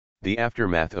The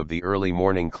aftermath of the early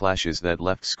morning clashes that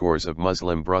left scores of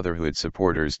Muslim Brotherhood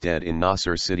supporters dead in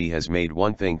Nasr City has made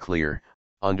one thing clear: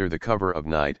 under the cover of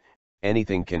night,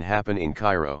 anything can happen in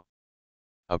Cairo.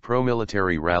 A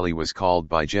pro-military rally was called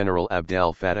by General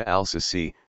Abdel Fattah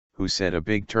al-Sisi, who said a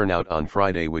big turnout on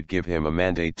Friday would give him a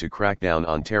mandate to crack down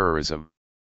on terrorism.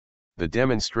 The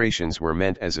demonstrations were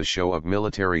meant as a show of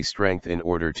military strength in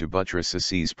order to buttress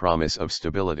Sisi's promise of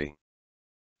stability.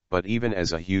 But even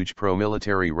as a huge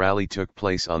pro-military rally took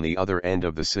place on the other end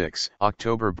of the 6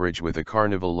 October bridge with a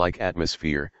carnival-like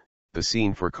atmosphere, the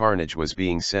scene for carnage was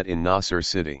being set in Nasr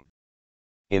City.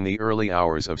 In the early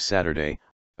hours of Saturday,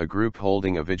 a group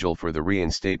holding a vigil for the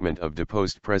reinstatement of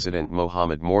deposed President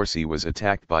Mohamed Morsi was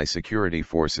attacked by security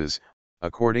forces,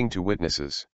 according to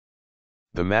witnesses.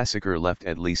 The massacre left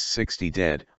at least 60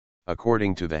 dead,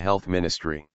 according to the health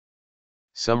ministry.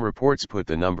 Some reports put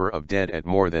the number of dead at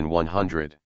more than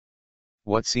 100.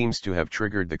 What seems to have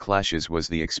triggered the clashes was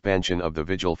the expansion of the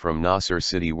vigil from Nasr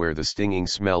City, where the stinging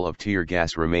smell of tear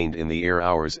gas remained in the air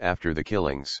hours after the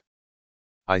killings.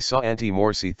 I saw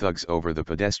anti-Morsi thugs over the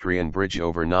pedestrian bridge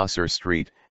over Nasr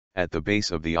Street, at the base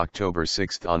of the October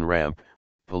 6 on-ramp.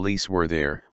 Police were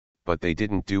there, but they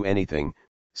didn't do anything,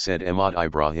 said Ahmad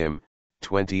Ibrahim,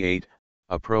 28,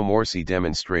 a pro-Morsi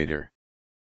demonstrator.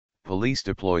 Police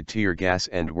deployed tear gas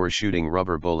and were shooting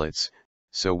rubber bullets,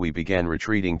 so we began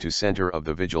retreating to center of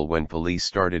the vigil when police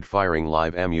started firing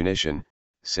live ammunition,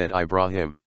 said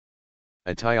Ibrahim.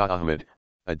 Ataya Ahmed,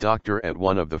 a doctor at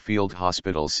one of the field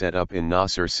hospitals set up in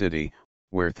Nasr City,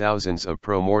 where thousands of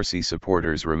pro-Morsi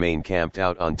supporters remain camped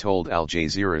out on, told Al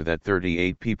Jazeera that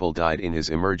 38 people died in his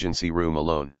emergency room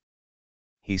alone.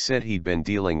 He said he'd been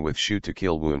dealing with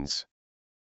shoot-to-kill wounds.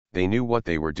 They knew what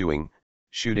they were doing,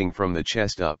 shooting from the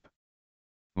chest up.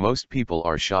 Most people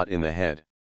are shot in the head.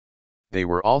 They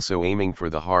were also aiming for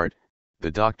the heart,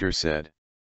 the doctor said.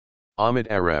 Ahmed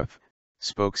Aref,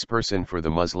 spokesperson for the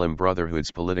Muslim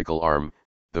Brotherhood's political arm,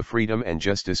 the Freedom and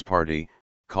Justice Party,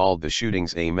 called the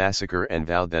shootings a massacre and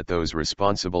vowed that those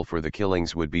responsible for the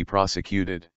killings would be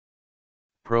prosecuted.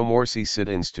 Pro-Morsi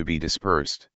sit-ins to be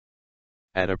dispersed.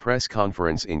 At a press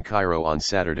conference in Cairo on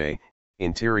Saturday,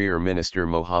 Interior Minister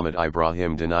Mohamed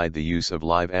Ibrahim denied the use of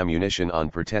live ammunition on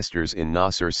protesters in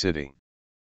Nasr City.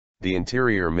 The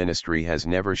Interior Ministry has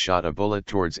never shot a bullet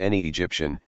towards any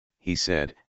Egyptian, he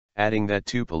said, adding that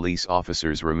 2 police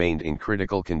officers remained in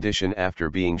critical condition after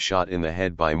being shot in the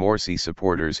head by Morsi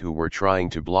supporters who were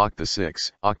trying to block the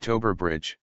 6 October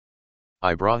bridge.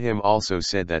 Ibrahim also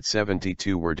said that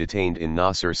 72 were detained in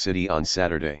Nasr City on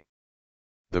Saturday.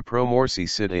 The pro-Morsi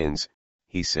sit-ins,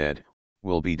 he said,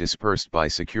 will be dispersed by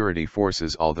security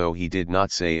forces, although he did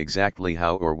not say exactly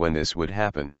how or when this would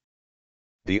happen.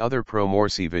 The other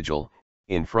pro-Morsi vigil,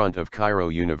 in front of Cairo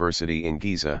University in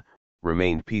Giza,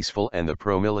 remained peaceful, and the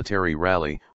pro-military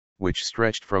rally, which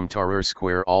stretched from Tahrir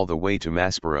Square all the way to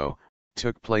Maspero,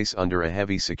 took place under a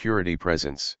heavy security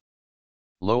presence.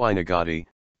 Loai Nagati,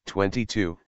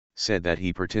 22, said that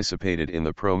he participated in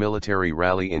the pro-military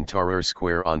rally in Tahrir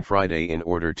Square on Friday in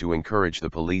order to encourage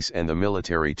the police and the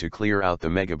military to clear out the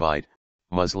megabyte,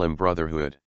 Muslim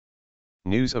Brotherhood.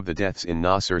 News of the deaths in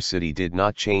Nasr City did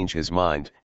not change his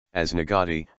mind, as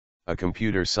Nagati, a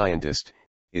computer scientist,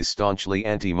 is staunchly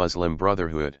anti-Muslim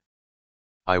Brotherhood.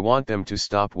 I want them to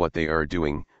stop what they are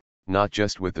doing, not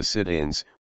just with the sit-ins,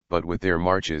 but with their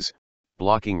marches,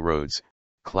 blocking roads,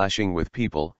 clashing with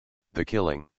people, the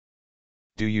killing.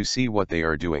 Do you see what they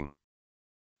are doing?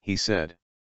 He said.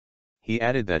 He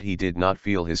added that he did not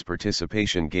feel his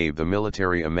participation gave the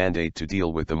military a mandate to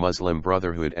deal with the Muslim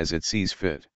Brotherhood as it sees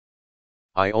fit.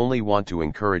 I only want to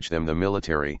encourage them, the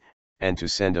military, and to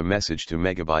send a message to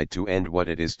Megabyte to end what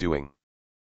it is doing.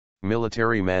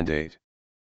 Military mandate.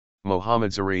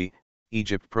 Mohamed Zari,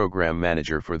 Egypt program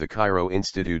manager for the Cairo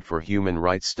Institute for Human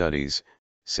Rights Studies,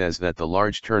 says that the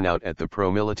large turnout at the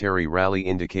pro-military rally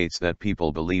indicates that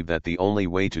people believe that the only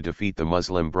way to defeat the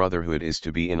Muslim Brotherhood is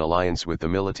to be in alliance with the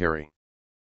military.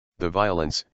 The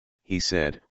violence, he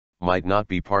said, might not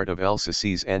be part of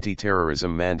al-Sisi's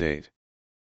anti-terrorism mandate.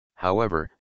 However,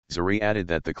 Zari added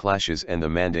that the clashes and the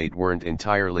mandate weren't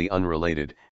entirely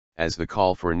unrelated, as the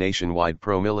call for nationwide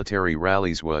pro-military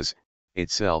rallies was,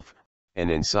 itself,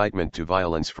 an incitement to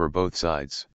violence for both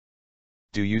sides.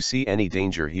 Do you see any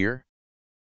danger here?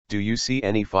 Do you see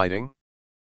any fighting?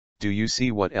 Do you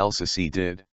see what al-Sisi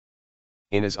did?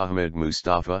 Inez Ahmed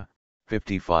Mustafa,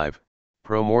 55,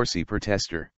 pro-Morsi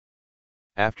protester.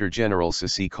 After General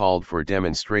Sisi called for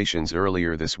demonstrations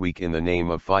earlier this week in the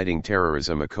name of fighting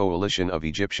terrorism, a coalition of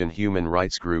Egyptian human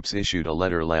rights groups issued a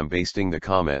letter lambasting the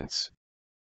comments.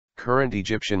 Current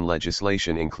Egyptian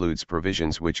legislation includes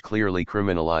provisions which clearly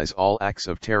criminalize all acts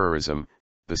of terrorism,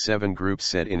 the 7 groups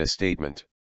said in a statement.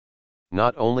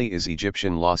 Not only is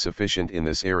Egyptian law sufficient in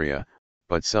this area,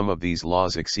 but some of these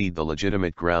laws exceed the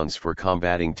legitimate grounds for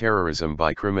combating terrorism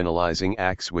by criminalizing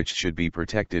acts which should be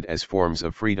protected as forms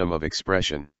of freedom of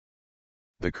expression.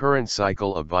 The current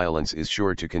cycle of violence is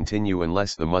sure to continue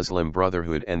unless the Muslim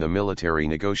Brotherhood and the military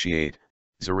negotiate,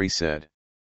 Zuri said.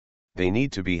 They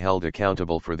need to be held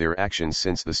accountable for their actions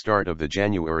since the start of the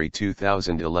January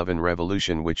 2011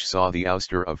 revolution, which saw the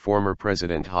ouster of former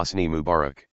President Hosni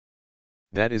Mubarak.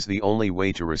 That is the only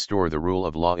way to restore the rule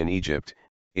of law in Egypt.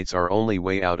 It's our only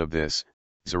way out of this,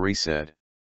 Zuri said.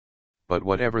 But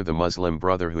whatever the Muslim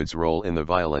Brotherhood's role in the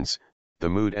violence, the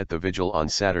mood at the vigil on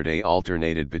Saturday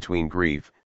alternated between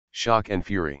grief, shock and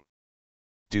fury.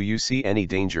 Do you see any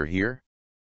danger here?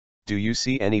 Do you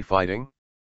see any fighting?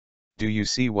 Do you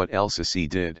see what al-Sisi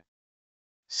did?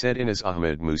 Said Inez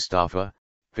Ahmed Mustafa,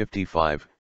 55,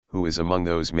 who is among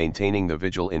those maintaining the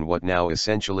vigil in what now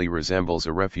essentially resembles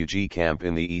a refugee camp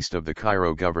in the east of the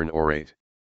Cairo governorate.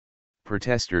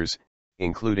 Protesters,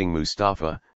 including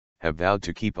Mustafa, have vowed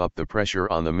to keep up the pressure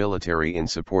on the military in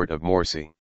support of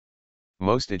Morsi.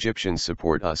 Most Egyptians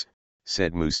support us,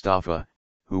 said Mustafa,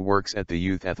 who works at the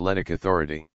Youth Athletic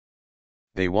Authority.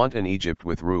 They want an Egypt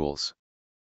with rules.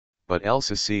 But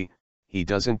al-Sisi, he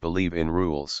doesn't believe in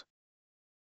rules.